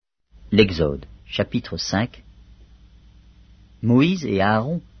L'Exode, chapitre 5. Moïse et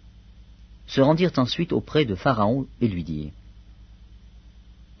Aaron se rendirent ensuite auprès de Pharaon et lui dirent :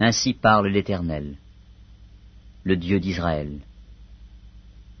 Ainsi parle l'Éternel, le Dieu d'Israël.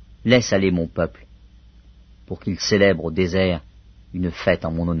 Laisse aller mon peuple, pour qu'il célèbre au désert une fête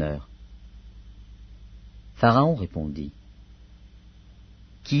en mon honneur. Pharaon répondit :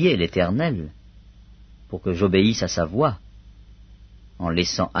 Qui est l'Éternel, pour que j'obéisse à sa voix, en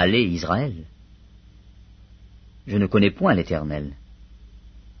laissant aller Israël? Je ne connais point l'Éternel,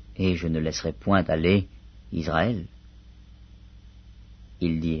 et je ne laisserai point aller Israël.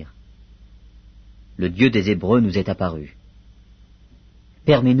 Ils dirent : Le Dieu des Hébreux nous est apparu.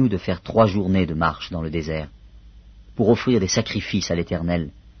 Permets-nous de faire 3 journées de marche dans le désert, pour offrir des sacrifices à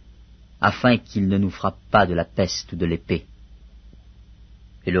l'Éternel, afin qu'il ne nous frappe pas de la peste ou de l'épée.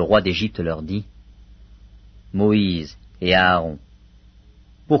 Et le roi d'Égypte leur dit : Moïse et Aaron,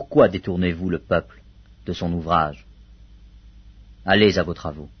 pourquoi détournez-vous le peuple de son ouvrage? Allez à vos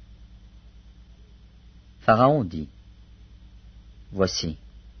travaux. Pharaon dit : Voici,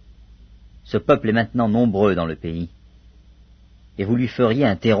 ce peuple est maintenant nombreux dans le pays, et vous lui feriez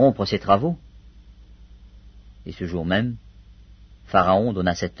interrompre ses travaux? Et ce jour même, Pharaon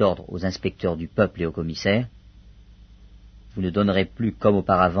donna cet ordre aux inspecteurs du peuple et aux commissaires : Vous ne donnerez plus, comme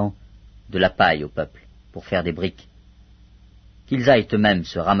auparavant, de la paille au peuple pour faire des briques. Qu'ils aillent eux-mêmes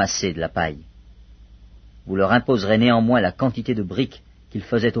se ramasser de la paille. Vous leur imposerez néanmoins la quantité de briques qu'ils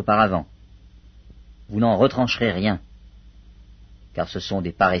faisaient auparavant. Vous n'en retrancherez rien, car ce sont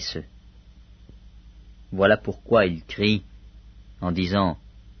des paresseux. Voilà pourquoi ils crient en disant :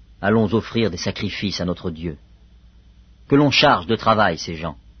 Allons offrir des sacrifices à notre Dieu. Que l'on charge de travail ces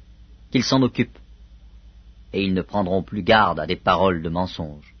gens, qu'ils s'en occupent, et ils ne prendront plus garde à des paroles de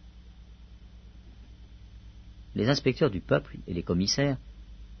mensonge. Les inspecteurs du peuple et les commissaires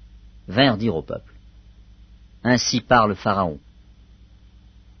vinrent dire au peuple : Ainsi parle Pharaon.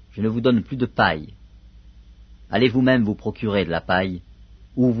 Je ne vous donne plus de paille. Allez vous-même vous procurer de la paille,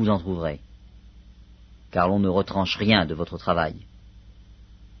 où vous en trouverez, car l'on ne retranche rien de votre travail.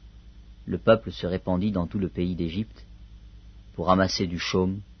 Le peuple se répandit dans tout le pays d'Égypte pour ramasser du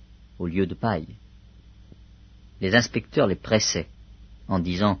chaume au lieu de paille. Les inspecteurs les pressaient en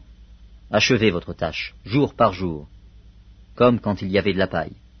disant : Achevez votre tâche, jour par jour, comme quand il y avait de la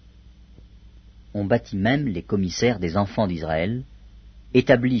paille. On bâtit même les commissaires des enfants d'Israël,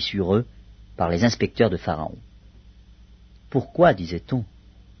 établis sur eux par les inspecteurs de Pharaon. Pourquoi, disait-on,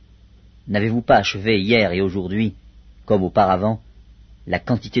 n'avez-vous pas achevé hier et aujourd'hui, comme auparavant, la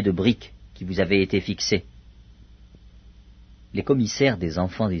quantité de briques qui vous avait été fixée? Les commissaires des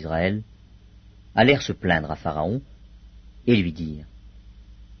enfants d'Israël allèrent se plaindre à Pharaon et lui dirent :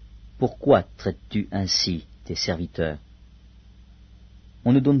 Pourquoi traites-tu ainsi tes serviteurs?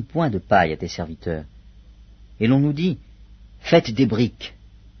 On ne donne point de paille à tes serviteurs, et l'on nous dit : Faites des briques.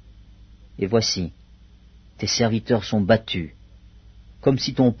 Et voici, tes serviteurs sont battus, comme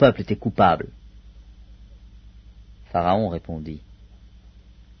si ton peuple était coupable. Pharaon répondit :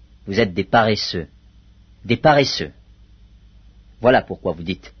 Vous êtes des paresseux, des paresseux. Voilà pourquoi vous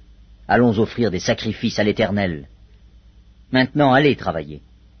dites : Allons offrir des sacrifices à l'Éternel. Maintenant allez travailler.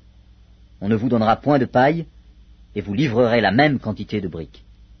 On ne vous donnera point de paille, et vous livrerez la même quantité de briques.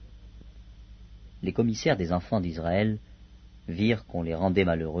 Les commissaires des enfants d'Israël virent qu'on les rendait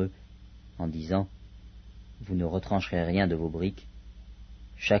malheureux, en disant : Vous ne retrancherez rien de vos briques,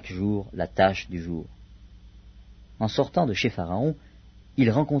 chaque jour la tâche du jour. En sortant de chez Pharaon, ils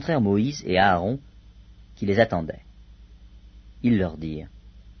rencontrèrent Moïse et Aaron, qui les attendaient. Ils leur dirent :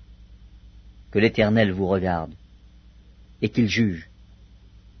 Que l'Éternel vous regarde, et qu'il juge.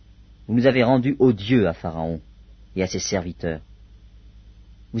 Vous nous avez rendus odieux à Pharaon et à ses serviteurs.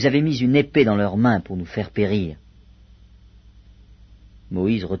 Vous avez mis une épée dans leurs mains pour nous faire périr.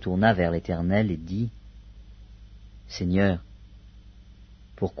 Moïse retourna vers l'Éternel et dit : Seigneur,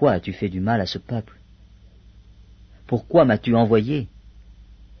 pourquoi as-tu fait du mal à ce peuple? Pourquoi m'as-tu envoyé?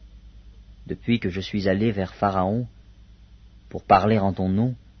 Depuis que je suis allé vers Pharaon pour parler en ton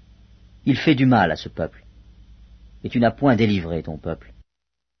nom, il fait du mal à ce peuple, et tu n'as point délivré ton peuple.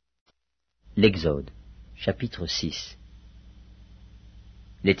 L'Exode, chapitre 6.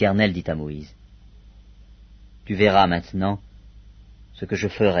 L'Éternel dit à Moïse : Tu verras maintenant ce que je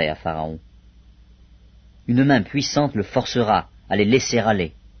ferai à Pharaon. Une main puissante le forcera à les laisser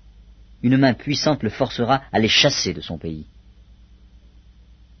aller. Une main puissante le forcera à les chasser de son pays.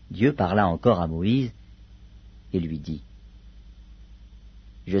 Dieu parla encore à Moïse et lui dit :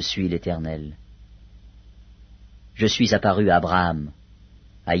 Je suis l'Éternel. Je suis apparu à Abraham,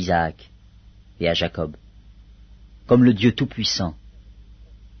 à Isaac et à Jacob, comme le Dieu Tout-Puissant.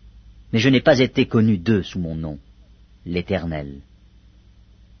 mais je n'ai pas été connu d'eux sous mon nom, l'Éternel.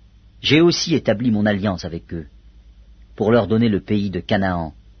 J'ai aussi établi mon alliance avec eux, pour leur donner le pays de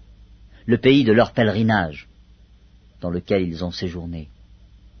Canaan, le pays de leur pèlerinage, dans lequel ils ont séjourné.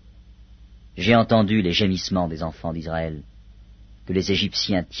 J'ai entendu les gémissements des enfants d'Israël, que les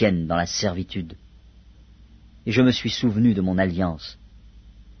Égyptiens tiennent dans la servitude, et je me suis souvenu de mon alliance.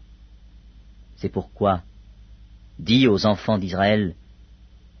 C'est pourquoi, dis aux enfants d'Israël,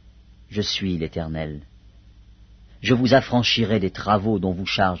 je suis l'Éternel. Je vous affranchirai des travaux dont vous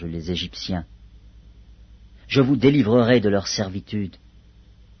chargent les Égyptiens. Je vous délivrerai de leur servitude,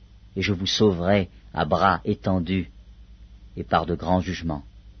 et je vous sauverai à bras étendus et par de grands jugements.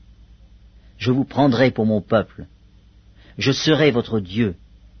 Je vous prendrai pour mon peuple, je serai votre Dieu,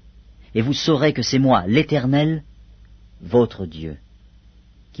 et vous saurez que c'est moi, l'Éternel, votre Dieu,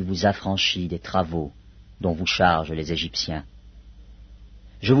 qui vous affranchit des travaux dont vous chargent les Égyptiens.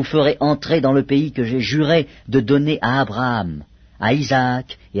 Je vous ferai entrer dans le pays que j'ai juré de donner à Abraham, à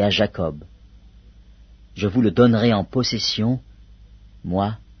Isaac et à Jacob. Je vous le donnerai en possession,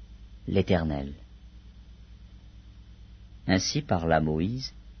 moi, l'Éternel. Ainsi parla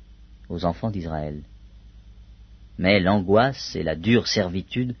Moïse aux enfants d'Israël. Mais l'angoisse et la dure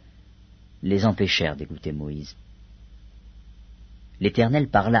servitude les empêchèrent d'écouter Moïse. L'Éternel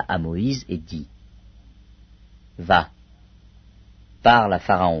parla à Moïse et dit, « Va, parle à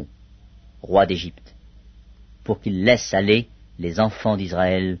Pharaon, roi d'Égypte, pour qu'il laisse aller les enfants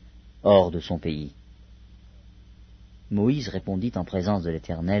d'Israël hors de son pays. » Moïse répondit en présence de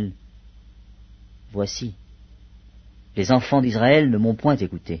l'Éternel, « Voici, les enfants d'Israël ne m'ont point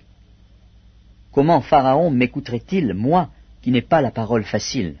écouté. Comment Pharaon m'écouterait-il, moi, qui n'ai pas la parole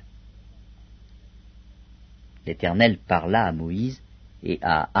facile ?» L'Éternel parla à Moïse et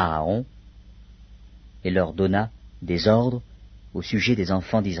à Aaron, et leur donna des ordres au sujet des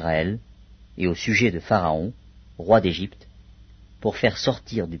enfants d'Israël et au sujet de Pharaon, roi d'Égypte, pour faire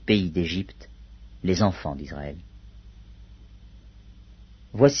sortir du pays d'Égypte les enfants d'Israël.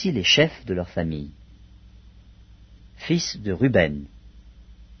 Voici les chefs de leur famille. Fils de Ruben,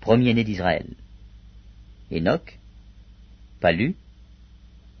 premier-né d'Israël, Enoch, Palu,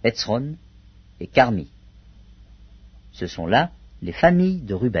 Hetzron et Carmi. Ce sont là les familles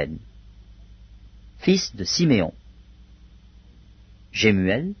de Ruben. Fils de Siméon,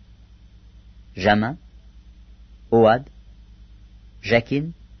 Jémuel, Jamin, Ohad, Jakin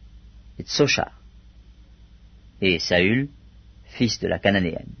et Tsochar, et Saül, fils de la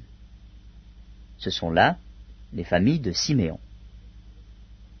Cananéenne. Ce sont là les familles de Siméon.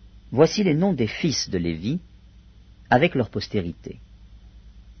 Voici les noms des fils de Lévi, avec leur postérité.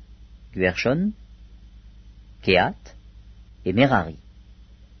 Guershon, Kehat et Merari.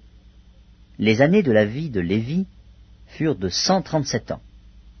 Les années de la vie de Lévi furent de 137 ans.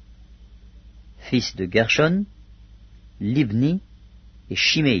 Fils de Gershon, Libni et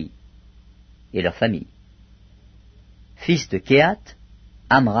Shimei, et leurs familles. Fils de Kehat,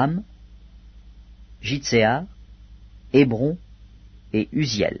 Amram, Jitséar, Hébron et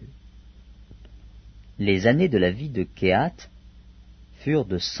Uziel. Les années de la vie de Kehat furent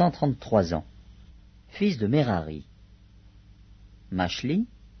de 133 ans. Fils de Merari, Mashli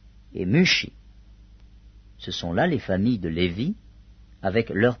et Mushi. Ce sont là les familles de Lévi, avec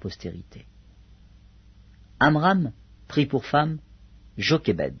leur postérité. Amram prit pour femme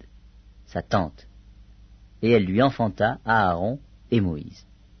Jochébed, sa tante, et elle lui enfanta Aaron et Moïse.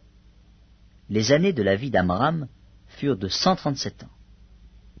 Les années de la vie d'Amram furent de 137 ans.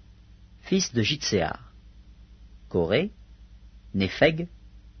 Fils de Jitséar, Coré, Népheg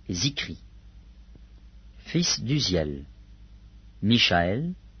et Zikri. Fils d'Uziel,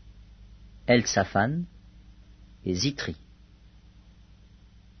 Mishaël, Elsaphan et Zitri.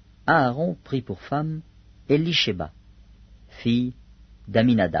 Aaron prit pour femme Elisheba, fille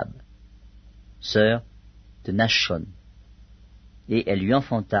d'Aminadab, sœur de Nachshon, et elle lui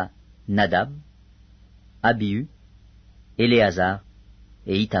enfanta Nadab, Abihu, Éléazar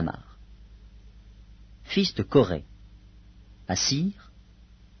et Itamar. Fils de Coré, Assir,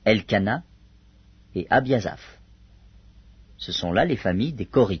 Elkana et Abiasaph. Ce sont là les familles des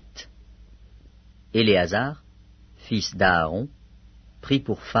Corites. Éléazar, fils d'Aaron, prit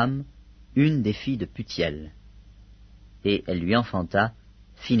pour femme une des filles de Putiel, et elle lui enfanta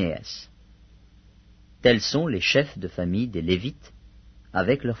Phinéas. Tels sont les chefs de famille des Lévites,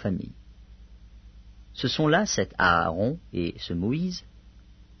 avec leurs familles. Ce sont là cet Aaron et ce Moïse,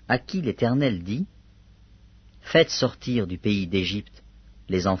 à qui l'Éternel dit, « Faites sortir du pays d'Égypte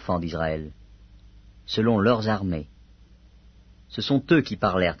les enfants d'Israël, selon leurs armées. » Ce sont eux qui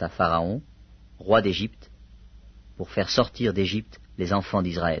parlèrent à Pharaon, roi d'Égypte, pour faire sortir d'Égypte les enfants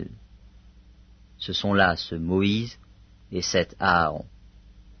d'Israël. Ce sont là ce Moïse et cet Aaron.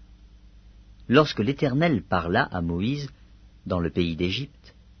 Lorsque l'Éternel parla à Moïse dans le pays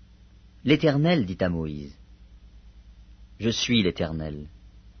d'Égypte, l'Éternel dit à Moïse, « Je suis l'Éternel.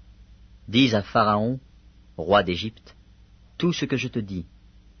 Dis à Pharaon, roi d'Égypte, tout ce que je te dis. »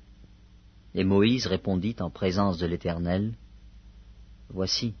 Et Moïse répondit en présence de l'Éternel, «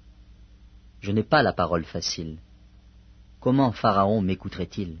 Voici, je n'ai pas la parole facile. Comment Pharaon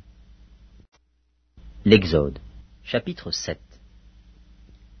m'écouterait-il » L'Exode, chapitre 7.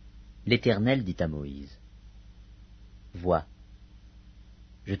 L'Éternel dit à Moïse, « Vois,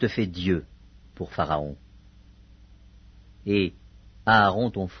 je te fais Dieu pour Pharaon, et Aaron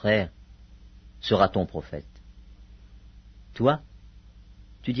ton frère sera ton prophète. Toi,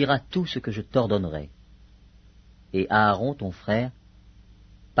 tu diras tout ce que je t'ordonnerai, et Aaron ton frère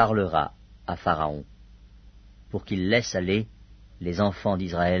parlera à Pharaon, pour qu'il laisse aller les enfants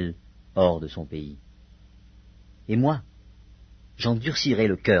d'Israël hors de son pays. Et moi, j'endurcirai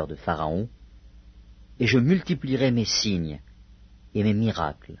le cœur de Pharaon, et je multiplierai mes signes et mes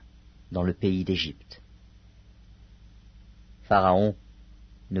miracles dans le pays d'Égypte. Pharaon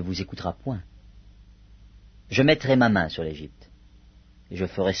ne vous écoutera point. Je mettrai ma main sur l'Égypte, et je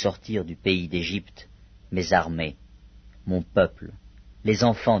ferai sortir du pays d'Égypte mes armées, mon peuple, les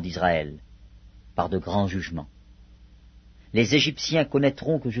enfants d'Israël, par de grands jugements. Les Égyptiens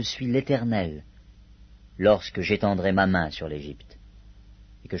connaîtront que je suis l'Éternel, lorsque j'étendrai ma main sur l'Égypte,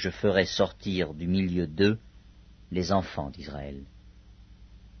 et que je ferai sortir du milieu d'eux les enfants d'Israël.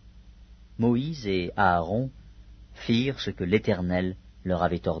 Moïse et Aaron firent ce que l'Éternel leur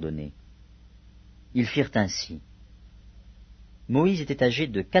avait ordonné. Ils firent ainsi. Moïse était âgé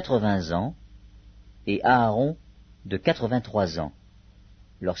de 80 ans, et Aaron de 83 ans,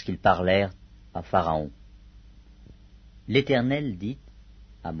 lorsqu'ils parlèrent à Pharaon. L'Éternel dit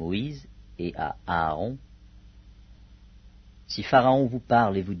à Moïse et à Aaron, « Si Pharaon vous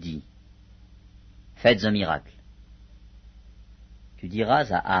parle et vous dit, « Faites un miracle », tu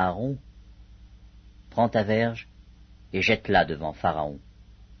diras à Aaron, « Prends ta verge et jette-la devant Pharaon.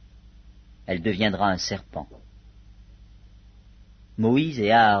 Elle deviendra un serpent. » Moïse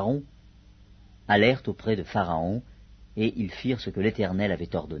et Aaron allèrent auprès de Pharaon, et ils firent ce que l'Éternel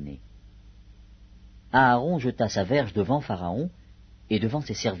avait ordonné. Aaron jeta sa verge devant Pharaon et devant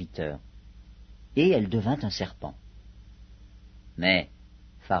ses serviteurs, et elle devint un serpent. Mais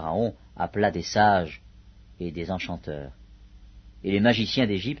Pharaon appela des sages et des enchanteurs, et les magiciens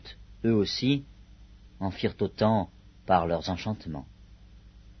d'Égypte, eux aussi, en firent autant par leurs enchantements.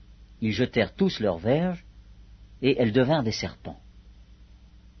 Ils jetèrent tous leurs verges, et elles devinrent des serpents.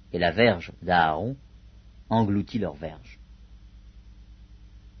 Et la verge d'Aaron engloutit leurs verges.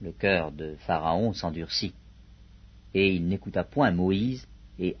 Le cœur de Pharaon s'endurcit, et il n'écouta point Moïse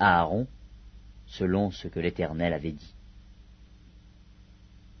et Aaron, selon ce que l'Éternel avait dit.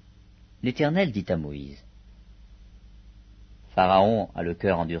 L'Éternel dit à Moïse, « Pharaon a le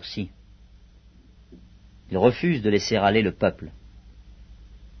cœur endurci. Il refuse de laisser aller le peuple.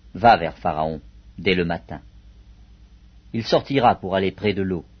 Va vers Pharaon dès le matin. Il sortira pour aller près de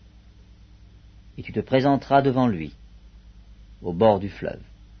l'eau, et tu te présenteras devant lui, au bord du fleuve.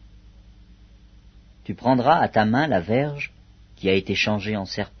 Tu prendras à ta main la verge qui a été changée en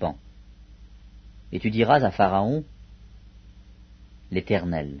serpent, et tu diras à Pharaon, «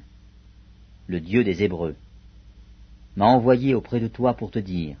 L'Éternel, le Dieu des Hébreux, m'a envoyé auprès de toi pour te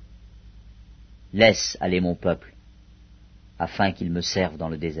dire, « Laisse aller mon peuple, afin qu'il me serve dans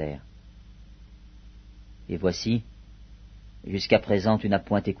le désert. » Et voici, jusqu'à présent tu n'as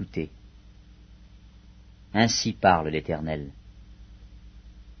point écouté. Ainsi parle l'Éternel.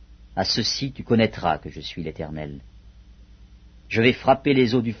 À ceci tu connaîtras que je suis l'Éternel. Je vais frapper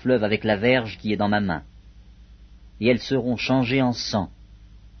les eaux du fleuve avec la verge qui est dans ma main, et elles seront changées en sang.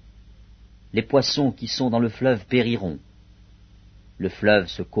 Les poissons qui sont dans le fleuve périront. Le fleuve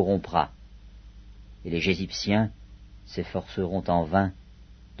se corrompra, et les Égyptiens s'efforceront en vain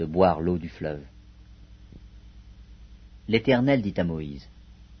de boire l'eau du fleuve. L'Éternel dit à Moïse,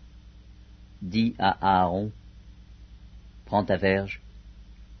 « Dis à Aaron, prends ta verge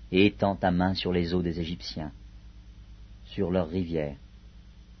et étends ta main sur les eaux des Égyptiens, sur leurs rivières,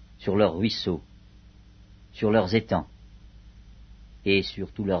 sur leurs ruisseaux, sur leurs étangs et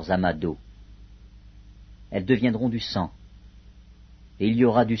sur tous leurs amas d'eau. Elles deviendront du sang, et il y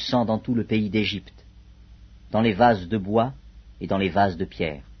aura du sang dans tout le pays d'Égypte, dans les vases de bois et dans les vases de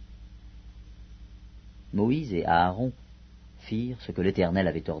pierre. » Moïse et Aaron firent ce que l'Éternel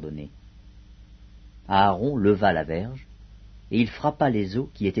avait ordonné. Aaron leva la verge, et il frappa les eaux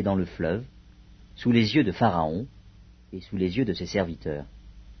qui étaient dans le fleuve, sous les yeux de Pharaon et sous les yeux de ses serviteurs.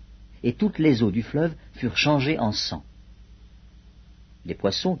 et toutes les eaux du fleuve furent changées en sang. Les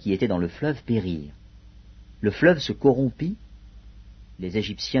poissons qui étaient dans le fleuve périrent. Le fleuve se corrompit, les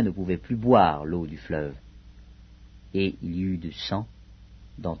Égyptiens ne pouvaient plus boire l'eau du fleuve, et il y eut du sang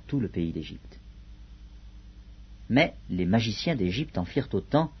dans tout le pays d'Égypte. Mais les magiciens d'Égypte en firent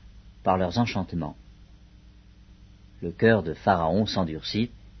autant par leurs enchantements. Le cœur de Pharaon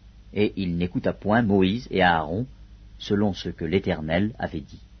s'endurcit, et il n'écouta point Moïse et Aaron, selon ce que l'Éternel avait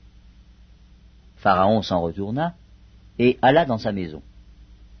dit. Pharaon s'en retourna, et alla dans sa maison.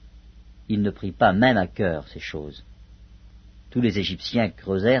 Il ne prit pas même à cœur ces choses. Tous les Égyptiens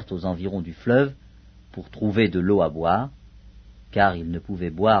creusèrent aux environs du fleuve pour trouver de l'eau à boire, car ils ne pouvaient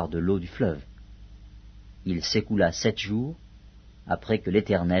boire de l'eau du fleuve. Il s'écoula 7 jours après que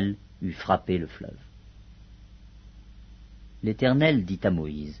l'Éternel eut frappé le fleuve. L'Éternel dit à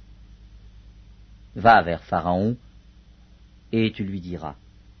Moïse, « Va vers Pharaon, et tu lui diras,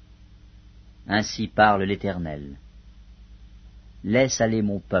 « Ainsi parle l'Éternel, laisse aller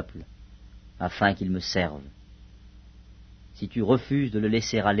mon peuple, afin qu'il me serve. Si tu refuses de le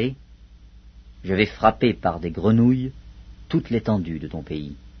laisser aller, je vais frapper par des grenouilles toute l'étendue de ton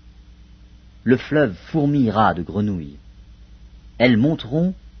pays. Le fleuve fourmillera de grenouilles. Elles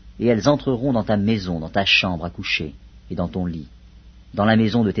monteront et elles entreront dans ta maison, dans ta chambre à coucher, et dans ton lit, dans la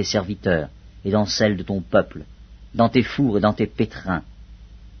maison de tes serviteurs, et dans celle de ton peuple, dans tes fours et dans tes pétrins.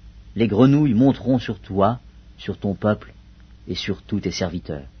 Les grenouilles monteront sur toi, sur ton peuple, et sur tous tes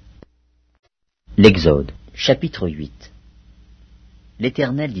serviteurs. » L'Exode, chapitre 8.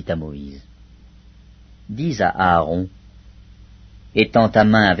 L'Éternel dit à Moïse, « Dis à Aaron, étends ta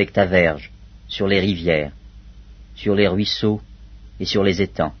main avec ta verge sur les rivières, sur les ruisseaux et sur les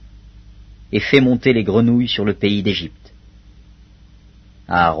étangs, et fais monter les grenouilles sur le pays d'Égypte. »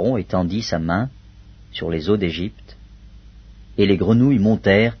 Aaron étendit sa main sur les eaux d'Égypte, et les grenouilles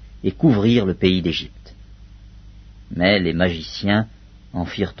montèrent et couvrirent le pays d'Égypte. Mais les magiciens en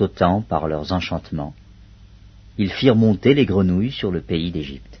firent autant par leurs enchantements. Ils firent monter les grenouilles sur le pays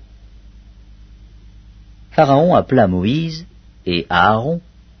d'Égypte. Pharaon appela Moïse et Aaron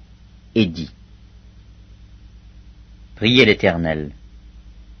et dit, « Priez l'Éternel,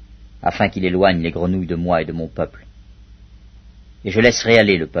 afin qu'il éloigne les grenouilles de moi et de mon peuple, et je laisserai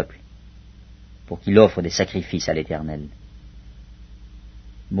aller le peuple, pour qu'il offre des sacrifices à l'Éternel. »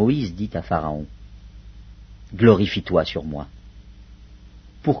 Moïse dit à Pharaon, « Glorifie-toi sur moi.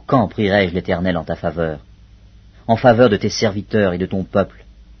 Pour quand prierai-je l'Éternel en ta faveur, en faveur de tes serviteurs et de ton peuple,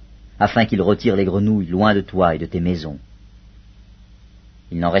 afin qu'il retire les grenouilles loin de toi et de tes maisons?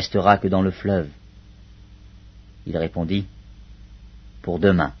 Il n'en restera que dans le fleuve. » Il répondit, « Pour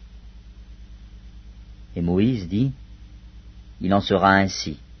demain. » Et Moïse dit, « Il en sera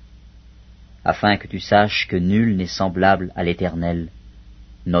ainsi, afin que tu saches que nul n'est semblable à l'Éternel,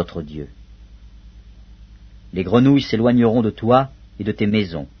 notre Dieu. Les grenouilles s'éloigneront de toi et de tes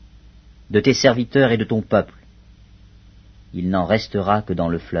maisons, de tes serviteurs et de ton peuple. Il n'en restera que dans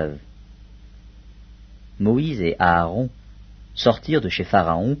le fleuve. » Moïse et Aaron sortirent de chez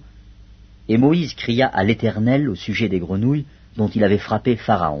Pharaon, et Moïse cria à l'Éternel au sujet des grenouilles dont il avait frappé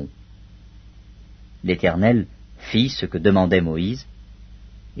Pharaon. L'Éternel fit ce que demandait Moïse,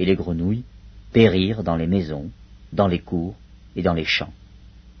 et les grenouilles périrent dans les maisons, dans les cours et dans les champs.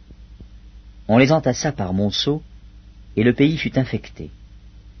 On les entassa par monceaux, et le pays fut infecté.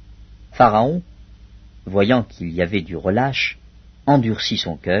 Pharaon, voyant qu'il y avait du relâche, endurcit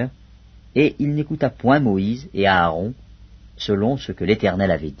son cœur, et il n'écouta point Moïse et Aaron, selon ce que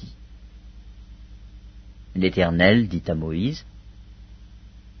l'Éternel avait dit. L'Éternel dit à Moïse,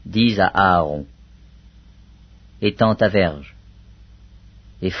 « Dis à Aaron, étends ta verge,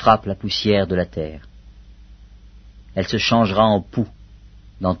 et frappe la poussière de la terre. Elle se changera en poux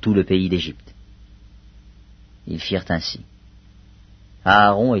dans tout le pays d'Égypte. » Ils firent ainsi.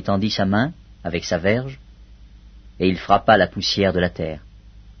 Aaron étendit sa main avec sa verge, et il frappa la poussière de la terre,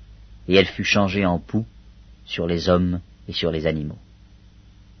 et elle fut changée en poux sur les hommes et sur les animaux.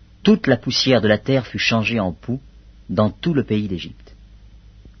 Toute la poussière de la terre fut changée en poux dans tout le pays d'Égypte.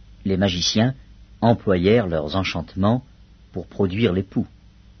 Les magiciens employèrent leurs enchantements pour produire les poux,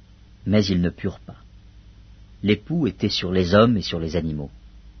 mais ils ne purent pas. Les poux étaient sur les hommes et sur les animaux.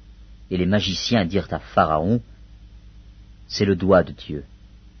 Et les magiciens dirent à Pharaon, « C'est le doigt de Dieu. »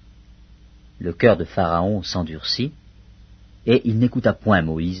 Le cœur de Pharaon s'endurcit, et il n'écouta point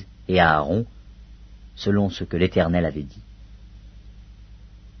Moïse et Aaron, selon ce que l'Éternel avait dit.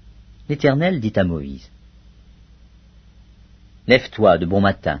 L'Éternel dit à Moïse, « Lève-toi de bon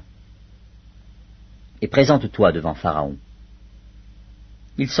matin, et présente-toi devant Pharaon.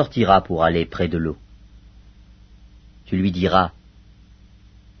 Il sortira pour aller près de l'eau. Tu lui diras,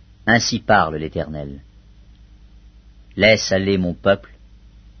 « Ainsi parle l'Éternel. Laisse aller mon peuple,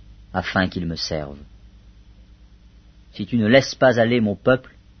 afin qu'il me serve. Si tu ne laisses pas aller mon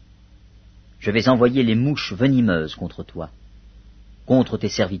peuple, je vais envoyer les mouches venimeuses contre toi, contre tes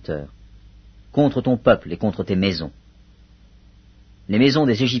serviteurs, contre ton peuple et contre tes maisons. Les maisons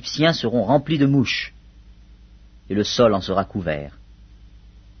des Égyptiens seront remplies de mouches, et le sol en sera couvert.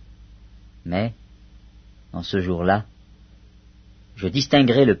 Mais, en ce jour-là, je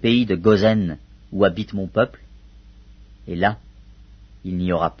distinguerai le pays de Gozen où habite mon peuple, et là, il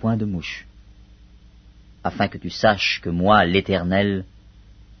n'y aura point de mouches, afin que tu saches que moi, l'Éternel,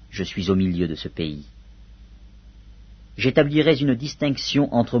 je suis au milieu de ce pays. J'établirai une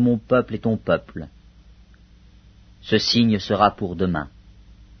distinction entre mon peuple et ton peuple. Ce signe sera pour demain.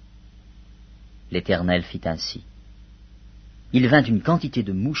 L'Éternel fit ainsi. Il vint une quantité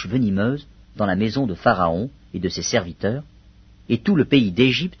de mouches venimeuses dans la maison de Pharaon et de ses serviteurs, et tout le pays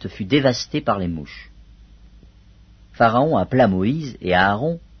d'Égypte fut dévasté par les mouches. Pharaon appela Moïse et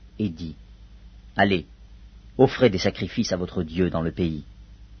Aaron et dit, « Allez, offrez des sacrifices à votre Dieu dans le pays. »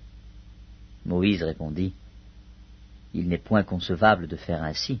 Moïse répondit, « Il n'est point concevable de faire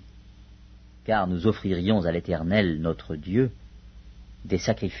ainsi, car nous offririons à l'Éternel, notre Dieu, des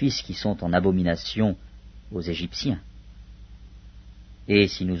sacrifices qui sont en abomination aux Égyptiens. Et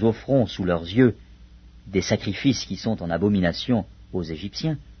si nous offrons sous leurs yeux des sacrifices qui sont en abomination aux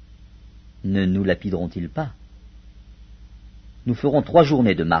Égyptiens, ne nous lapideront-ils pas? Nous ferons 3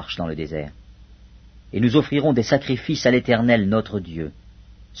 journées de marche dans le désert, et nous offrirons des sacrifices à l'Éternel notre Dieu,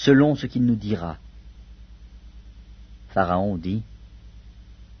 selon ce qu'il nous dira. » Pharaon dit,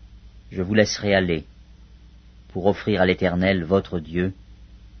 « Je vous laisserai aller pour offrir à l'Éternel votre Dieu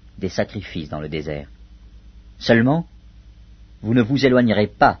des sacrifices dans le désert. Seulement, vous ne vous éloignerez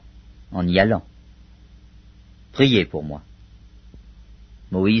pas en y allant. Priez pour moi. »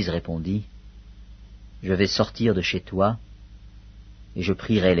 Moïse répondit, « Je vais sortir de chez toi, et je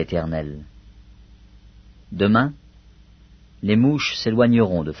prierai l'Éternel. Demain, les mouches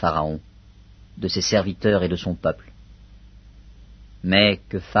s'éloigneront de Pharaon, de ses serviteurs et de son peuple. Mais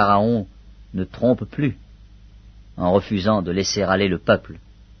que Pharaon ne trompe plus, en refusant de laisser aller le peuple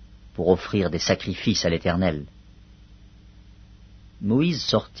pour offrir des sacrifices à l'Éternel. » Moïse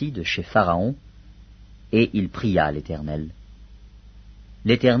sortit de chez Pharaon, et il pria l'Éternel.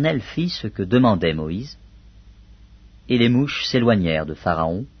 L'Éternel fit ce que demandait Moïse, et les mouches s'éloignèrent de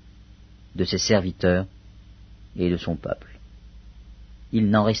Pharaon, de ses serviteurs et de son peuple. Il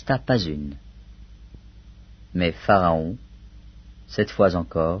n'en resta pas une. Mais Pharaon, cette fois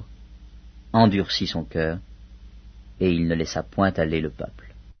encore, endurcit son cœur, et il ne laissa point aller le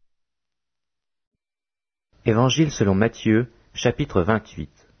peuple. Évangile selon Matthieu, chapitre 28.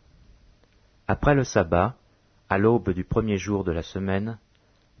 Après le sabbat, à l'aube du premier jour de la semaine,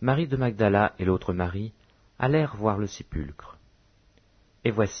 Marie de Magdala et l'autre Marie allèrent voir le sépulcre.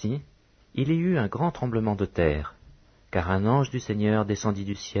 Et voici, il y eut un grand tremblement de terre, car un ange du Seigneur descendit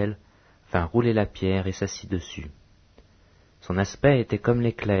du ciel, vint rouler la pierre et s'assit dessus. Son aspect était comme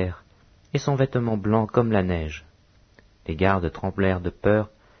l'éclair, et son vêtement blanc comme la neige. Les gardes tremblèrent de peur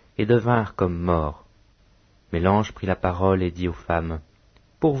et devinrent comme morts. Mais l'ange prit la parole et dit aux femmes,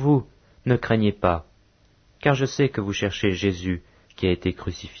 « Pour vous, ne craignez pas, car je sais que vous cherchez Jésus qui a été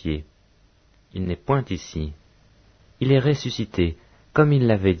crucifié. Il n'est point ici. Il est ressuscité, comme il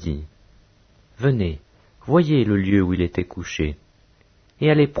l'avait dit. Venez, voyez le lieu où il était couché, et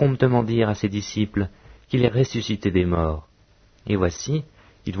allez promptement dire à ses disciples qu'il est ressuscité des morts. Et voici,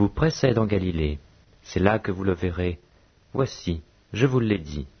 il vous précède en Galilée. C'est là que vous le verrez. Voici, je vous l'ai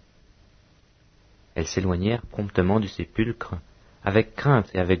dit. » Elles s'éloignèrent promptement du sépulcre, avec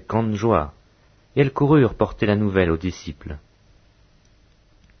crainte et avec grande joie, et elles coururent porter la nouvelle aux disciples.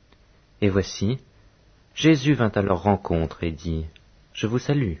 Et voici, Jésus vint à leur rencontre et dit, « Je vous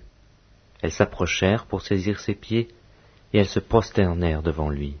salue. » Elles s'approchèrent pour saisir ses pieds, et elles se prosternèrent devant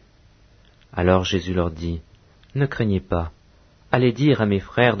lui. Alors Jésus leur dit, « Ne craignez pas, allez dire à mes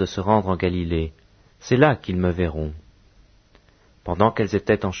frères de se rendre en Galilée, c'est là qu'ils me verront. » Pendant qu'elles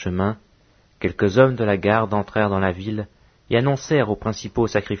étaient en chemin, quelques hommes de la garde entrèrent dans la ville et annoncèrent aux principaux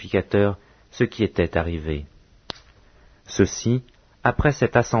sacrificateurs ce qui était arrivé. Ceux-ci, après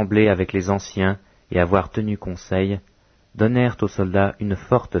s'être assemblés avec les anciens et avoir tenu conseil, donnèrent aux soldats une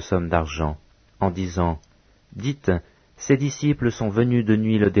forte somme d'argent, en disant, « Dites, ces disciples sont venus de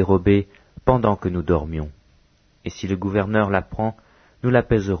nuit le dérober pendant que nous dormions. Et si le gouverneur l'apprend, nous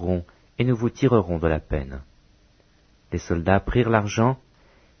l'apaiserons et nous vous tirerons de la peine. » Les soldats prirent l'argent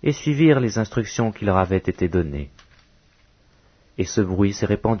et suivirent les instructions qui leur avaient été données. Et ce bruit s'est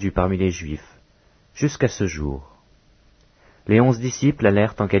répandu parmi les Juifs, jusqu'à ce jour. les 11 disciples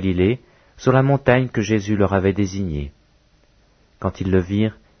allèrent en Galilée, sur la montagne que Jésus leur avait désignée. Quand ils le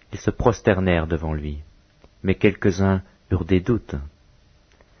virent, ils se prosternèrent devant lui. Mais quelques-uns eurent des doutes.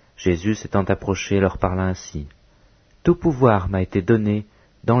 Jésus s'étant approché leur parla ainsi. « Tout pouvoir m'a été donné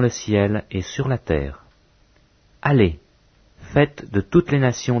dans le ciel et sur la terre. Allez, faites de toutes les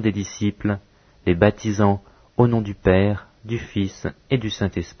nations des disciples, les baptisant au nom du Père, du Fils et du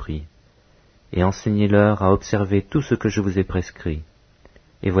Saint-Esprit, et enseignez-leur à observer tout ce que je vous ai prescrit.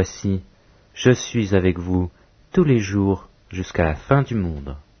 Et voici, je suis avec vous tous les jours jusqu'à la fin du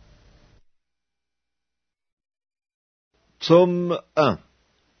monde. » Psaume 1.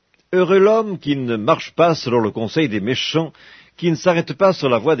 Heureux l'homme qui ne marche pas selon le conseil des méchants, qui ne s'arrête pas sur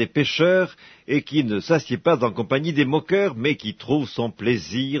la voie des pécheurs, et qui ne s'assied pas en compagnie des moqueurs, mais qui trouve son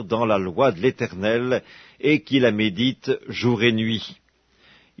plaisir dans la loi de l'Éternel, et qui la médite jour et nuit.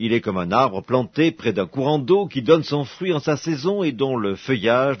 Il est comme un arbre planté près d'un courant d'eau qui donne son fruit en sa saison et dont le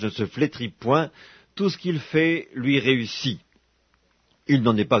feuillage ne se flétrit point, tout ce qu'il fait lui réussit. Il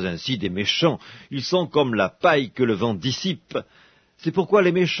n'en est pas ainsi des méchants, ils sont comme la paille que le vent dissipe. C'est pourquoi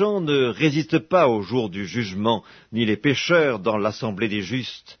les méchants ne résistent pas au jour du jugement, ni les pécheurs dans l'assemblée des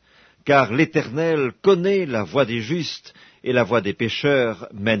justes. Car l'Éternel connaît la voie des justes, et la voie des pécheurs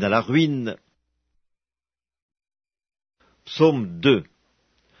mène à la ruine. Psaume 2.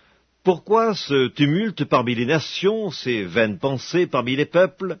 Pourquoi ce tumulte parmi les nations, ces vaines pensées parmi les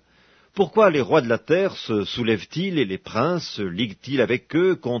peuples? Pourquoi les rois de la terre se soulèvent-ils et les princes se liguent-ils avec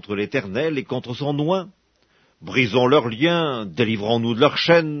eux contre l'Éternel et contre son oint? Brisons leurs liens, délivrons-nous de leurs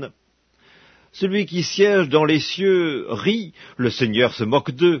chaînes. Celui qui siège dans les cieux rit, le Seigneur se moque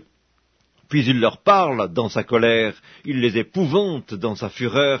d'eux. Puis il leur parle dans sa colère, il les épouvante dans sa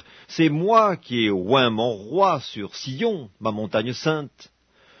fureur. C'est moi qui ai oint mon roi sur Sion, ma montagne sainte.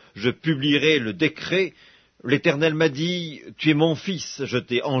 Je publierai le décret. L'Éternel m'a dit, « Tu es mon fils, je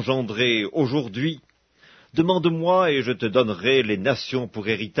t'ai engendré aujourd'hui. » Demande-moi et je te donnerai les nations pour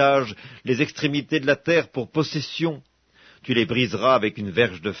héritage, les extrémités de la terre pour possession. Tu les briseras avec une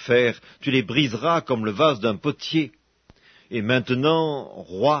verge de fer, tu les briseras comme le vase d'un potier. Et maintenant,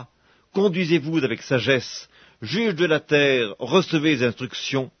 roi, conduisez-vous avec sagesse, juge de la terre, recevez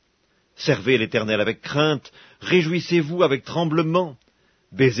instruction. Servez l'Éternel avec crainte, réjouissez-vous avec tremblement.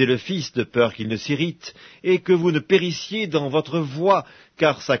 Baisez le Fils de peur qu'il ne s'irrite, et que vous ne périssiez dans votre voie,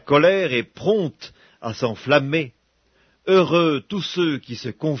 car sa colère est prompte à s'enflammer. Heureux tous ceux qui se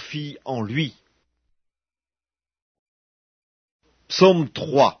confient en lui. Psaume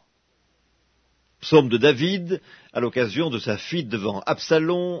 3. Psaume de David, à l'occasion de sa fuite devant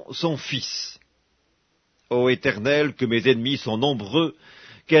Absalom, son fils. Ô Éternel, que mes ennemis sont nombreux,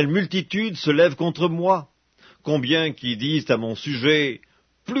 quelle multitude se lève contre moi, combien qui disent à mon sujet,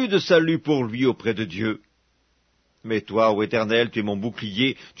 plus de salut pour lui auprès de Dieu. Mais toi, ô Éternel, tu es mon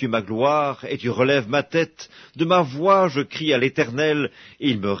bouclier, tu es ma gloire, et tu relèves ma tête. De ma voix, je crie à l'Éternel, et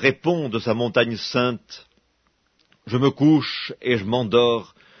il me répond de sa montagne sainte. Je me couche et je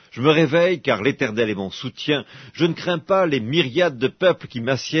m'endors. Je me réveille, car l'Éternel est mon soutien. Je ne crains pas les myriades de peuples qui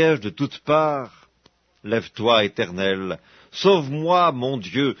m'assiègent de toutes parts. Lève-toi, Éternel, sauve-moi, mon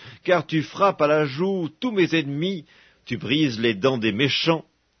Dieu, car tu frappes à la joue tous mes ennemis, tu brises les dents des méchants.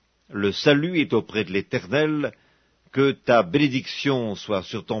 Le salut est auprès de l'Éternel. Que ta bénédiction soit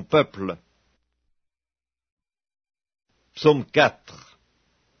sur ton peuple. Psaume 4.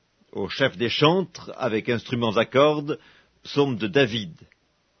 Au chef des chantres, avec instruments à cordes, psaume de David.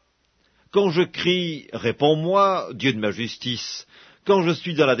 Quand je crie, réponds-moi, Dieu de ma justice. Quand je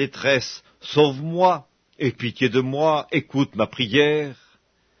suis dans la détresse, sauve-moi. Aie pitié de moi, écoute ma prière.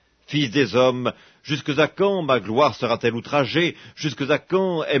 Fils des hommes, jusque à quand ma gloire sera-t-elle outragée? Jusque à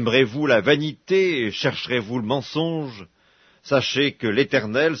quand aimerez-vous la vanité et chercherez-vous le mensonge? Sachez que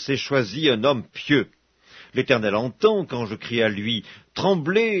l'Éternel s'est choisi un homme pieux. L'Éternel entend quand je crie à lui.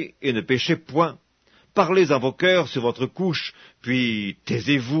 Tremblez et ne péchez point. Parlez en vos cœurs sur votre couche, puis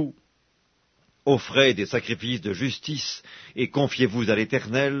taisez-vous. Offrez des sacrifices de justice et confiez-vous à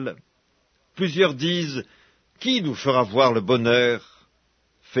l'Éternel. Plusieurs disent, qui nous fera voir le bonheur?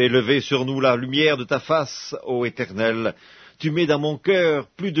 Fais lever sur nous la lumière de ta face, ô Éternel. Tu mets dans mon cœur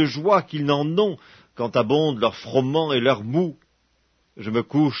plus de joie qu'ils n'en ont, quand abondent leurs froment et leurs mou. Je me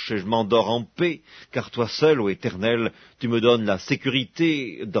couche et je m'endors en paix, car toi seul, ô Éternel, tu me donnes la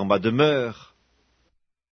sécurité dans ma demeure.